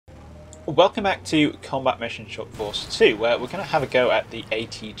Welcome back to Combat Mission Short Force 2, where we're going to have a go at the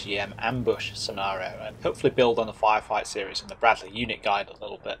ATGM ambush scenario and hopefully build on the firefight series and the Bradley unit guide a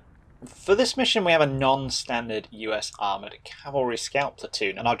little bit. For this mission we have a non-standard US Armoured Cavalry Scout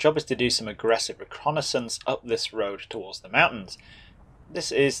Platoon, and our job is to do some aggressive reconnaissance up this road towards the mountains.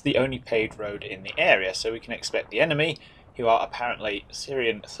 This is the only paved road in the area, so we can expect the enemy, who are apparently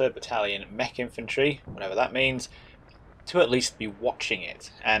Syrian 3rd Battalion Mech Infantry, whatever that means, to at least be watching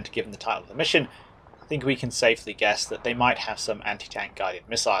it, and given the title of the mission, I think we can safely guess that they might have some anti-tank guided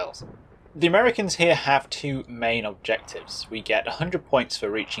missiles. The Americans here have two main objectives. We get 100 points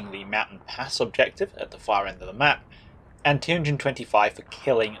for reaching the Mountain Pass objective at the far end of the map, and 225 for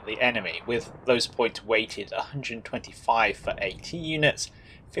killing the enemy, with those points weighted 125 for AT units,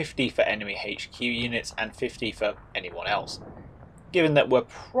 50 for enemy HQ units, and 50 for anyone else. Given that we're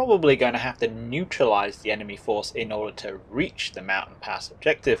probably going to have to neutralise the enemy force in order to reach the Mountain Pass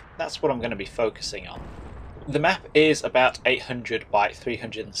objective, that's what I'm going to be focusing on. The map is about 800 by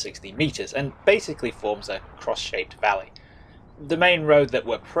 360 metres and basically forms a cross-shaped valley. The main road that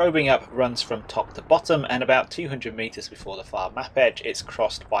we're probing up runs from top to bottom, and about 200 metres before the far map edge it's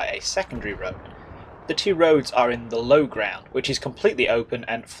crossed by a secondary road. The two roads are in the low ground, which is completely open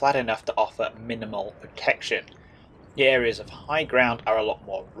and flat enough to offer minimal protection. The areas of high ground are a lot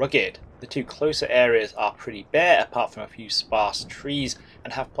more rugged. The two closer areas are pretty bare apart from a few sparse trees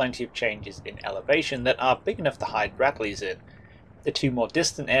and have plenty of changes in elevation that are big enough to hide Bradleys in. The two more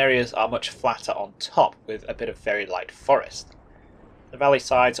distant areas are much flatter on top with a bit of very light forest. The valley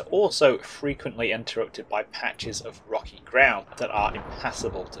sides are also frequently interrupted by patches of rocky ground that are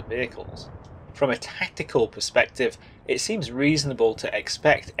impassable to vehicles. From a tactical perspective, it seems reasonable to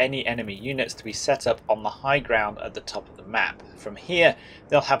expect any enemy units to be set up on the high ground at the top of the map. From here,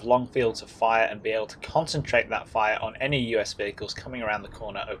 they'll have long fields of fire and be able to concentrate that fire on any US vehicles coming around the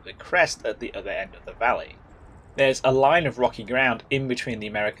corner over the crest at the other end of the valley. There's a line of rocky ground in between the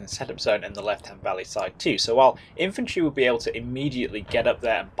American setup zone and the left-hand valley side too, so while infantry will be able to immediately get up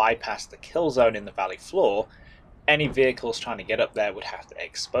there and bypass the kill zone in the valley floor, any vehicles trying to get up there would have to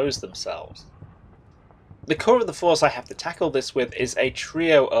expose themselves. The core of the force I have to tackle this with is a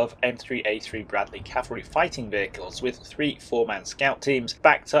trio of M3A3 Bradley cavalry fighting vehicles with 3 4-man scout teams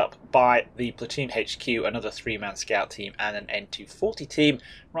backed up by the platoon HQ, another 3-man scout team and an N240 team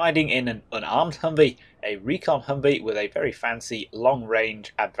riding in an unarmed Humvee, a recon Humvee with a very fancy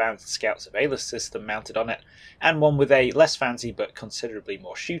long-range advanced scout surveillance system mounted on it, and one with a less fancy but considerably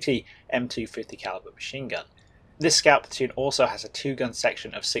more shooty M250 caliber machine gun. This scout platoon also has a 2-gun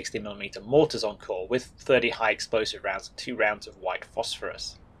section of 60mm mortars on call with 30 high explosive rounds and 2 rounds of white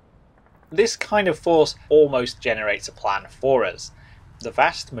phosphorus. This kind of force almost generates a plan for us. The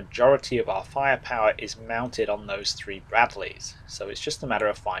vast majority of our firepower is mounted on those 3 Bradleys, so it's just a matter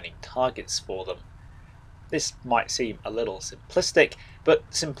of finding targets for them. This might seem a little simplistic, but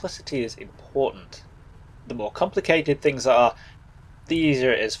simplicity is important. The more complicated things are, the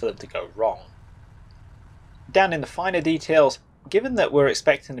easier it is for them to go wrong. Down in the finer details, given that we're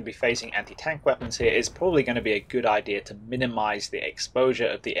expecting to be facing anti-tank weapons here, it's probably going to be a good idea to minimise the exposure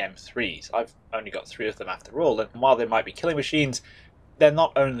of the M3s. I've only got 3 of them after all, and while they might be killing machines, they're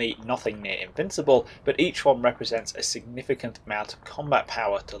not only nothing near invincible, but each one represents a significant amount of combat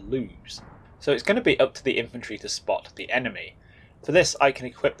power to lose. So it's going to be up to the infantry to spot the enemy. For this I can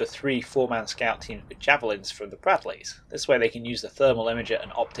equip the 3 4-man scout teams with javelins from the Bradleys. This way they can use the thermal imager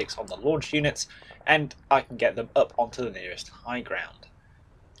and optics on the launch units, and I can get them up onto the nearest high ground.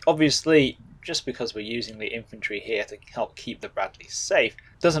 Obviously, just because we're using the infantry here to help keep the Bradleys safe,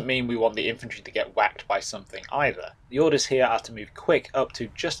 doesn't mean we want the infantry to get whacked by something either. The orders here are to move quick up to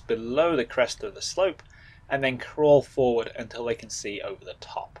just below the crest of the slope, and then crawl forward until they can see over the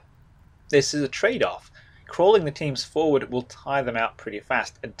top. This is a trade-off. Crawling the teams forward will tire them out pretty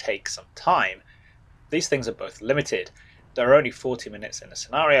fast and take some time. These things are both limited. There are only 40 minutes in a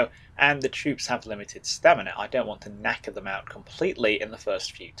scenario, and the troops have limited stamina. I don't want to knacker them out completely in the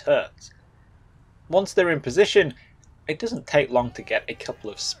first few turns. Once they're in position, it doesn't take long to get a couple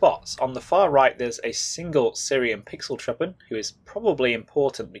of spots. On the far right there's a single Syrian pixel truppen, who is probably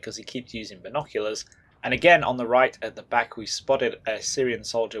important because he keeps using binoculars, and again on the right at the back we spotted a Syrian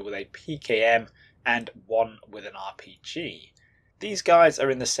soldier with a PKM and one with an RPG. These guys are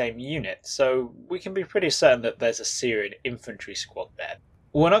in the same unit, so we can be pretty certain that there's a Syrian infantry squad there.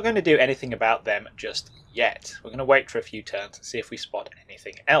 We're not going to do anything about them just yet. We're going to wait for a few turns and see if we spot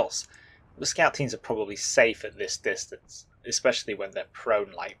anything else. The scout teams are probably safe at this distance, especially when they're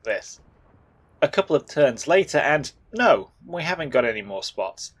prone like this. A couple of turns later and no, we haven't got any more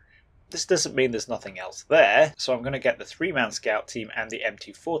spots. This doesn't mean there's nothing else there, so I'm going to get the 3-man scout team and the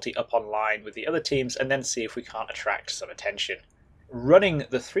M240 up online with the other teams and then see if we can't attract some attention. Running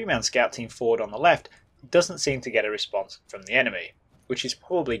the 3-man scout team forward on the left doesn't seem to get a response from the enemy, which is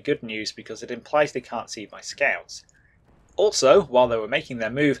probably good news because it implies they can't see my scouts. Also, while they were making their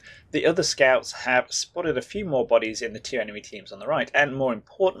move, the other scouts have spotted a few more bodies in the 2 enemy teams on the right, and more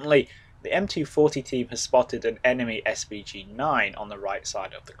importantly, the M240 team has spotted an enemy SPG-9 on the right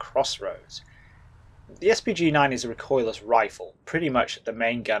side of the crossroads. The SPG-9 is a recoilless rifle, pretty much the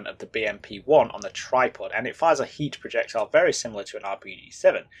main gun of the BMP-1 on the tripod, and it fires a heat projectile very similar to an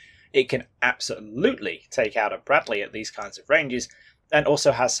RPG-7. It can absolutely take out a Bradley at these kinds of ranges, and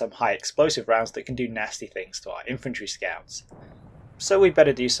also has some high explosive rounds that can do nasty things to our infantry scouts. So we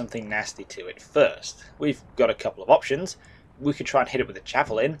better do something nasty to it first. We've got a couple of options. We could try and hit it with a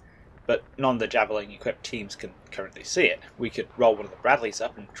javelin, but none of the javelin equipped teams can currently see it. We could roll one of the Bradleys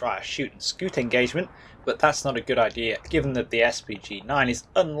up and try a shoot and scoot engagement, but that's not a good idea given that the SPG-9 is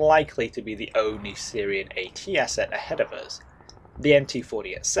unlikely to be the only Syrian AT asset ahead of us. The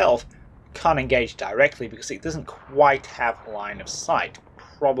M240 itself can't engage directly because it doesn't quite have line of sight,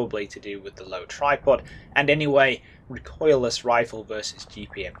 probably to do with the low tripod, and anyway, recoilless rifle versus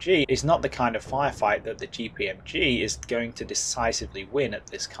GPMG is not the kind of firefight that the GPMG is going to decisively win at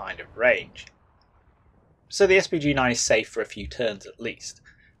this kind of range. So the SPG-9 is safe for a few turns at least.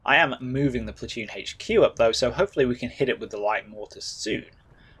 I am moving the platoon HQ up though, so hopefully we can hit it with the light mortars soon.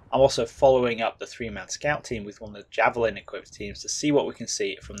 I'm also following up the 3-man scout team with one of the javelin equipped teams to see what we can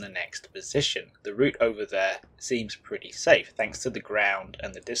see from the next position. The route over there seems pretty safe thanks to the ground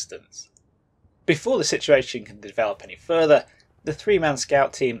and the distance. Before the situation can develop any further, the 3-man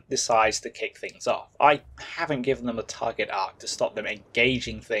scout team decides to kick things off. I haven't given them a target arc to stop them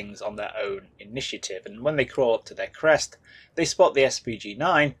engaging things on their own initiative, and when they crawl up to their crest, they spot the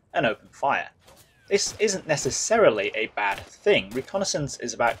SPG-9 and open fire. This isn't necessarily a bad thing. Reconnaissance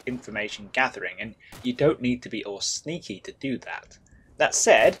is about information gathering, and you don't need to be all sneaky to do that. That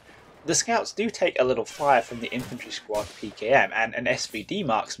said, the scouts do take a little fire from the infantry squad PKM and an SVD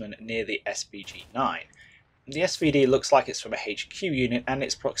marksman near the SPG-9. The SVD looks like it's from a HQ unit, and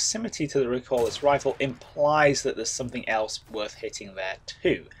its proximity to the recoilless rifle implies that there's something else worth hitting there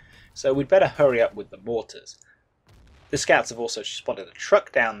too, so we'd better hurry up with the mortars. The scouts have also spotted a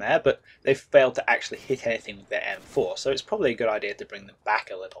truck down there, but they've failed to actually hit anything with their M4, so it's probably a good idea to bring them back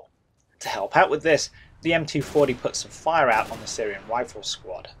a little. To help out with this, the M240 puts some fire out on the Syrian rifle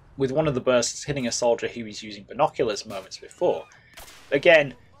squad, with one of the bursts hitting a soldier who was using binoculars moments before.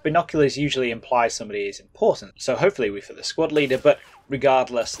 Again, binoculars usually imply somebody is important, so hopefully we for the squad leader, but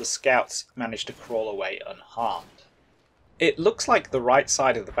regardless, the scouts managed to crawl away unharmed. It looks like the right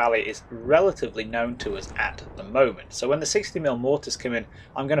side of the valley is relatively known to us at the moment, so when the 60mm mortars come in,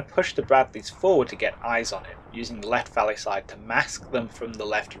 I'm going to push the Bradleys forward to get eyes on it, using the left valley side to mask them from the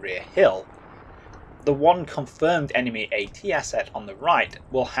left rear hill. The one confirmed enemy AT asset on the right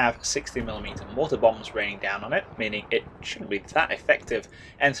will have 60mm mortar bombs raining down on it, meaning it shouldn't be that effective,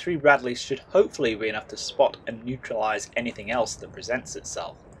 and 3 Bradleys should hopefully be enough to spot and neutralise anything else that presents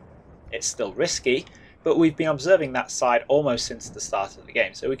itself. It's still risky, but we've been observing that side almost since the start of the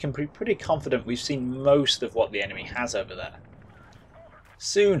game, so we can be pretty confident we've seen most of what the enemy has over there.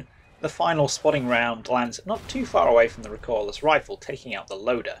 Soon, the final spotting round lands not too far away from the recoilless rifle, taking out the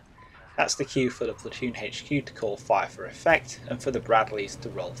loader. That's the cue for the platoon HQ to call fire for effect, and for the Bradleys to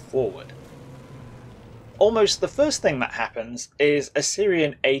roll forward. Almost the first thing that happens is a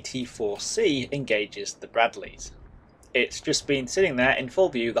Syrian AT-4C engages the Bradleys. It's just been sitting there in full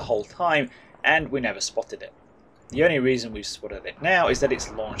view the whole time, and we never spotted it. The only reason we've spotted it now is that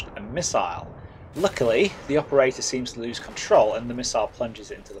it's launched a missile. Luckily, the operator seems to lose control and the missile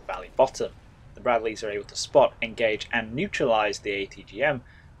plunges into the valley bottom. The Bradleys are able to spot, engage and neutralise the ATGM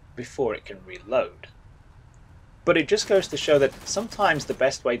before it can reload. But it just goes to show that sometimes the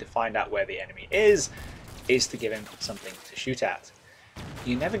best way to find out where the enemy is to give him something to shoot at.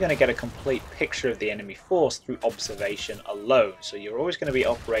 You're never going to get a complete picture of the enemy force through observation alone, so you're always going to be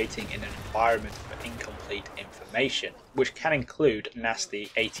operating in an environment for incomplete information, which can include nasty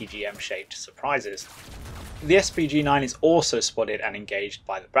ATGM-shaped surprises. The SPG-9 is also spotted and engaged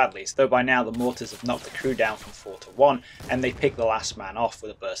by the Bradleys, though by now the mortars have knocked the crew down from 4 to 1, and they pick the last man off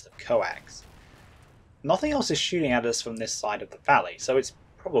with a burst of coax. Nothing else is shooting at us from this side of the valley, so it's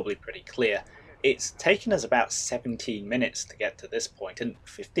probably pretty clear. It's taken us about 17 minutes to get to this point, and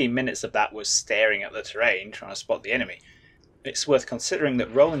 15 minutes of that was staring at the terrain, trying to spot the enemy. It's worth considering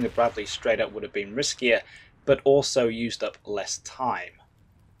that rolling the Bradley straight up would have been riskier, but also used up less time.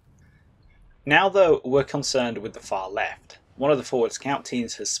 Now though, we're concerned with the far left. One of the forward scout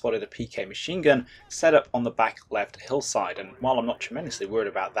teams has spotted a PK machine gun set up on the back left hillside, and while I'm not tremendously worried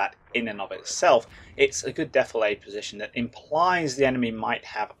about that in and of itself, it's a good defilade position that implies the enemy might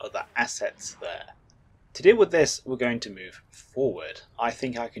have other assets there. To deal with this, we're going to move forward. I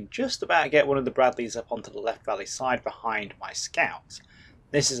think I can just about get one of the Bradleys up onto the left valley side behind my scouts.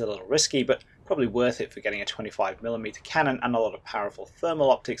 This is a little risky, but probably worth it for getting a 25mm cannon and a lot of powerful thermal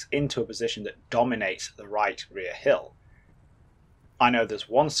optics into a position that dominates the right rear hill. I know there's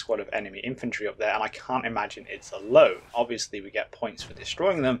one squad of enemy infantry up there, and I can't imagine it's alone. Obviously we get points for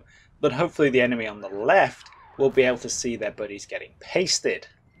destroying them, but hopefully the enemy on the left will be able to see their buddies getting pasted.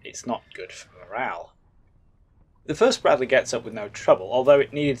 It's not good for morale. The first Bradley gets up with no trouble, although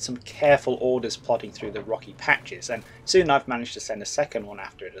it needed some careful orders plotting through the rocky patches, and soon I've managed to send a second one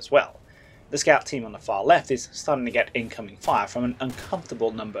after it as well. The scout team on the far left is starting to get incoming fire from an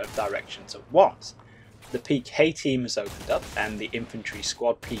uncomfortable number of directions at once. The PK team has opened up, and the infantry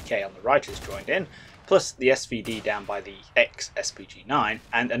squad PK on the right has joined in, plus the SVD down by the ex-SPG-9,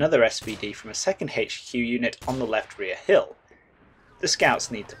 and another SVD from a second HQ unit on the left rear hill. The scouts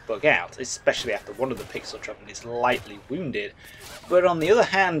need to bug out, especially after one of the pixel truckmen is lightly wounded, but on the other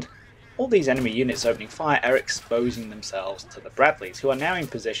hand, all these enemy units opening fire are exposing themselves to the Bradleys, who are now in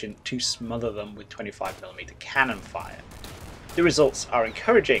position to smother them with 25mm cannon fire. The results are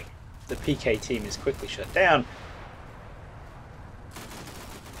encouraging. The PK team is quickly shut down,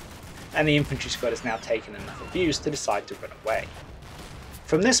 and the infantry squad has now taken enough abuse to decide to run away.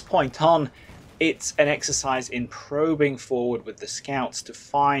 From this point on, it's an exercise in probing forward with the scouts to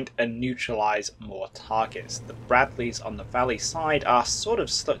find and neutralise more targets. The Bradleys on the valley side are sort of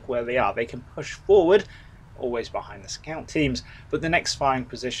stuck where they are. They can push forward, always behind the scout teams, but the next firing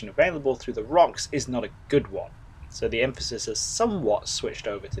position available through the rocks is not a good one. So the emphasis has somewhat switched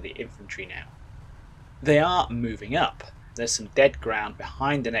over to the infantry now. They are moving up. There's some dead ground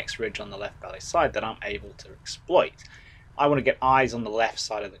behind the next ridge on the left valley side that I'm able to exploit. I want to get eyes on the left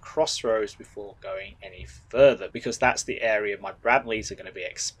side of the crossroads before going any further, because that's the area my Bradleys are going to be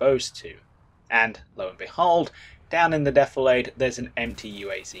exposed to. And lo and behold, down in the defilade there's an empty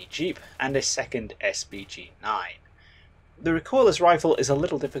UAZ Jeep and a second SPG-9. The recoilless rifle is a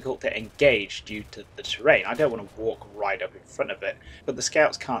little difficult to engage due to the terrain. I don't want to walk right up in front of it, but the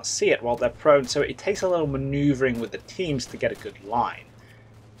scouts can't see it while they're prone, so it takes a little manoeuvring with the teams to get a good line.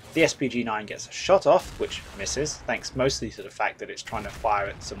 The SPG-9 gets a shot off, which misses, thanks mostly to the fact that it's trying to fire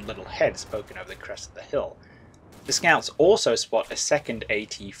at some little heads poking over the crest of the hill. The scouts also spot a second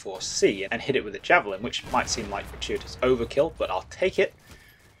AT-4C and hit it with a javelin, which might seem like gratuitous overkill, but I'll take it.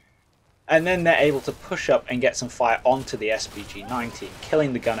 And then they're able to push up and get some fire onto the SPG-9 team,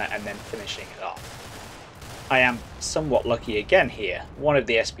 killing the gunner and then finishing it off. I am somewhat lucky again here. One of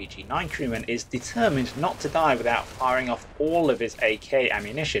the SPG-9 crewmen is determined not to die without firing off all of his AK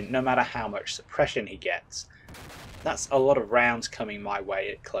ammunition, no matter how much suppression he gets. That's a lot of rounds coming my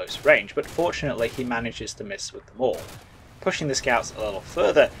way at close range, but fortunately he manages to miss with them all. Pushing the scouts a little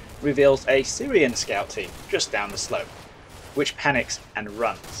further reveals a Syrian scout team just down the slope, which panics and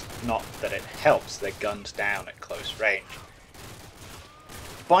runs. Not that it helps, they're gunned down at close range.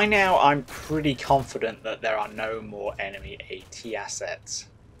 By now I'm pretty confident that there are no more enemy AT assets.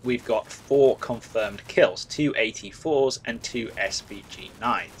 We've got 4 confirmed kills, 2 AT4s and 2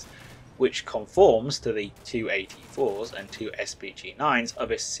 SPG-9s, which conforms to the 2 AT4s and 2 SPG-9s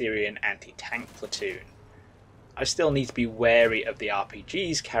of a Syrian anti-tank platoon. I still need to be wary of the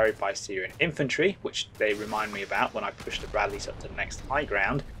RPGs carried by Syrian infantry, which they remind me about when I push the Bradleys up to the next high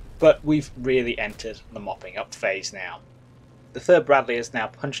ground, but we've really entered the mopping up phase now. The third Bradley is now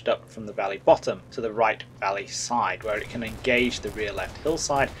punched up from the valley bottom to the right valley side, where it can engage the rear left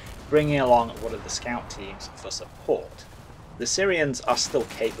hillside, bringing along one of the scout teams for support. The Syrians are still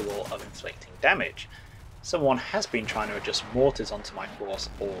capable of inflicting damage. Someone has been trying to adjust mortars onto my force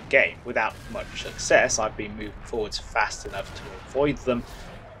all game. Without much success, I've been moving forwards fast enough to avoid them,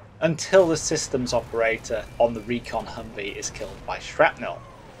 until the systems operator on the recon Humvee is killed by shrapnel.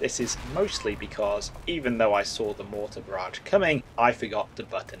 This is mostly because, even though I saw the mortar barrage coming, I forgot to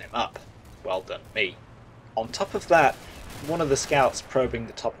button him up. Well done me. On top of that, one of the scouts probing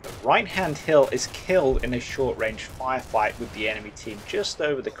the top of the right-hand hill is killed in a short-range firefight with the enemy team just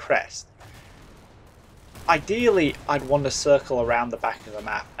over the crest. Ideally, I'd want to circle around the back of the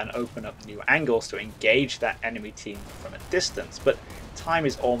map and open up new angles to engage that enemy team from a distance, but time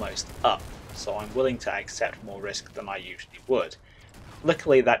is almost up, so I'm willing to accept more risk than I usually would.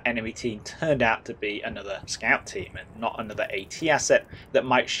 Luckily, that enemy team turned out to be another scout team and not another AT asset that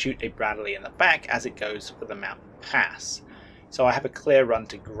might shoot a Bradley in the back as it goes for the mountain pass. So I have a clear run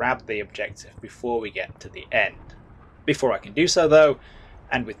to grab the objective before we get to the end. Before I can do so though,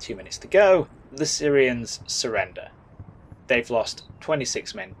 and with 2 minutes to go, the Syrians surrender. They've lost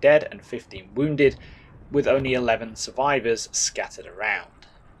 26 men dead and 15 wounded, with only 11 survivors scattered around.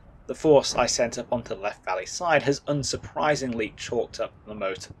 The force I sent up onto the left valley side has unsurprisingly chalked up the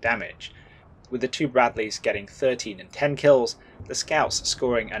most damage, with the 2 Bradleys getting 13 and 10 kills, the scouts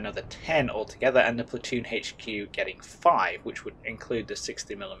scoring another 10 altogether, and the platoon HQ getting 5, which would include the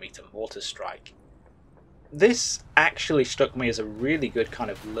 60mm mortar strike. This actually struck me as a really good kind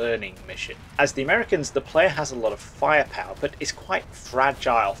of learning mission. As the Americans, the player has a lot of firepower, but it's quite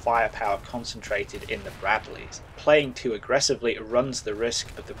fragile firepower concentrated in the Bradleys. Playing too aggressively runs the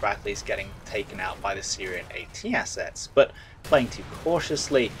risk of the Bradleys getting taken out by the Syrian AT assets, but playing too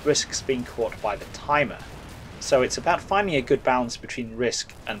cautiously risks being caught by the timer. So it's about finding a good balance between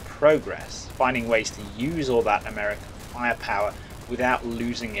risk and progress, finding ways to use all that American firepower without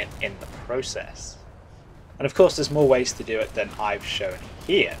losing it in the process. And of course there's more ways to do it than I've shown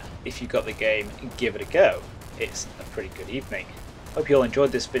here. If you got the game, give it a go. It's a pretty good evening. Hope you all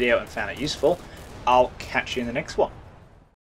enjoyed this video and found it useful. I'll catch you in the next one.